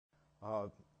Uh,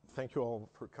 Thank you all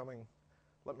for coming.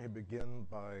 Let me begin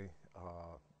by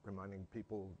reminding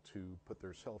people to put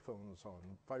their cell phones on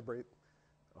vibrate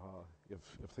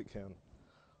if they can.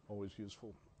 Always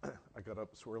useful. I got up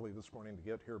so early this morning to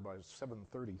get here by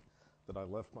 7:30 that I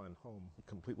left mine home.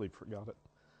 Completely forgot it.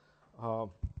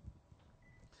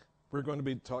 We're going to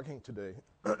be talking today,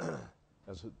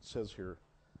 as it says here,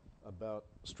 about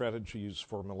strategies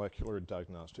for molecular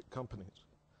diagnostic companies.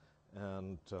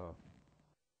 And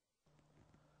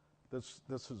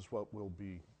this is what we'll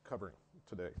be covering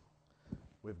today.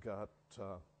 We've got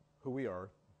who we are,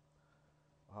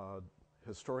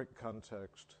 historic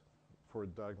context for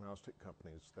diagnostic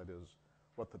companies, that is,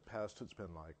 what the past has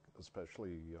been like,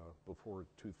 especially before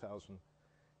 2000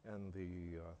 and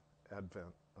the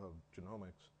advent of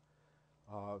genomics.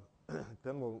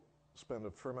 Then we'll spend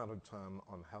a fair amount of time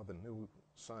on how the new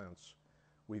science,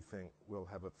 we think, will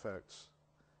have effects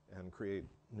and create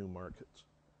new markets.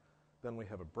 Then we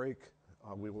have a break.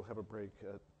 We will have a break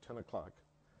at 10 o'clock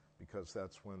because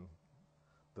that's when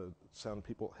the sound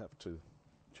people have to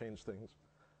change things.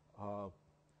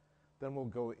 Then we'll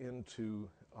go into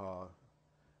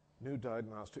new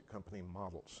diagnostic company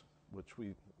models,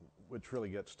 which really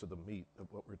gets to the meat of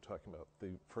what we're talking about.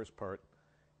 The first part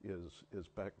is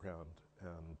background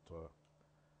and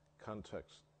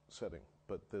context setting,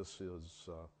 but this is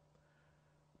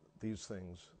these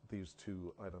things, these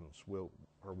two items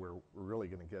are where we're really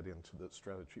going to get into the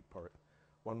strategy part.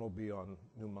 One will be on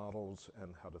new models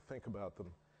and how to think about them,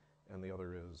 and the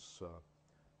other is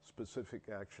specific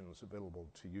actions available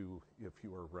to you if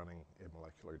you are running a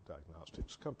molecular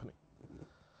diagnostics company.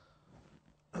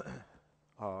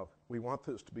 We want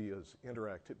this to be as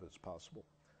interactive as possible,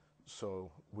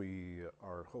 so we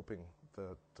are hoping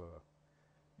that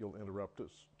you'll interrupt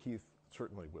us. Keith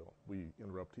certainly will. We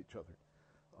interrupt each other.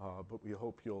 But we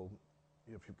hope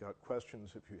if you've got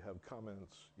questions, if you have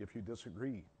comments, if you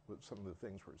disagree with some of the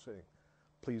things we're saying,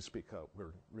 please speak up.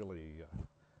 We're really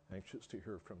anxious to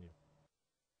hear from you.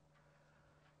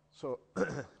 So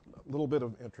a little bit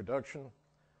of introduction.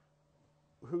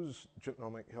 Who's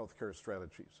Genomic Healthcare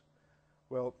Strategies?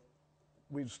 Well,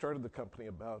 we started the company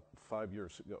about 5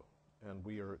 years ago, and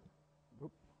we are,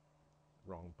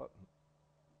 wrong button.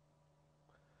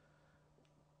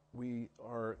 We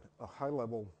are a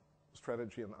high-level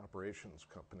strategy and operations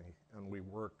company, and we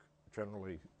work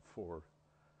generally for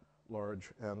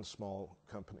large and small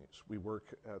companies. We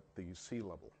work at the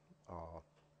C-level,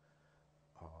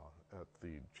 at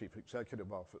the chief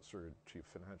executive officer, chief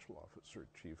financial officer,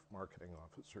 chief marketing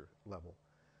officer level.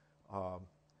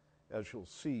 As you'll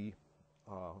see,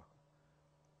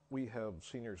 we have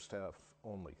senior staff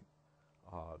only,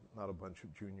 not a bunch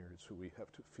of juniors who we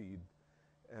have to feed.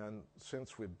 And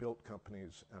since we've built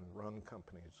companies and run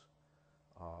companies,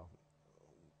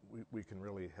 we can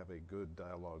really have a good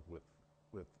dialogue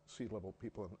with C-level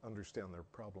people and understand their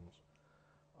problems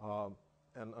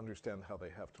and understand how they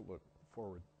have to look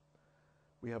forward.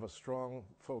 We have a strong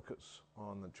focus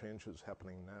on the changes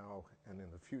happening now and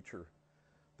in the future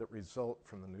that result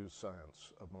from the new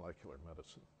science of molecular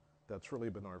medicine. That's really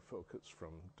been our focus from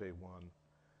day one.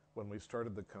 When we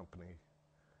started the company,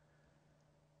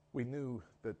 we knew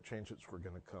that changes were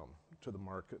going to come to the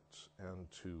markets and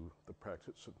to the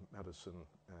practice of medicine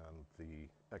and the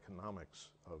economics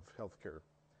of healthcare.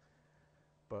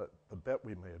 But the bet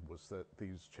we made was that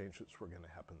these changes were going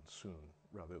to happen soon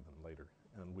rather than later,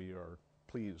 and we are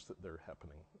pleased that they're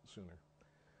happening sooner.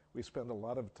 We spend a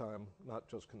lot of time not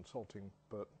just consulting,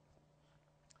 but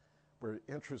we're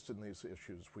interested in these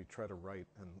issues. We try to write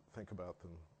and think about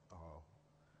them.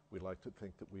 We like to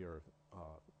think that we are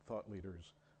thought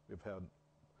leaders. We've had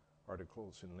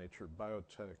articles in Nature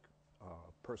Biotech,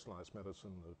 Personalized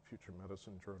Medicine, the Future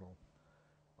Medicine Journal,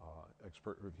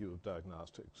 Expert Review of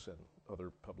Diagnostics, and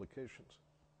other publications.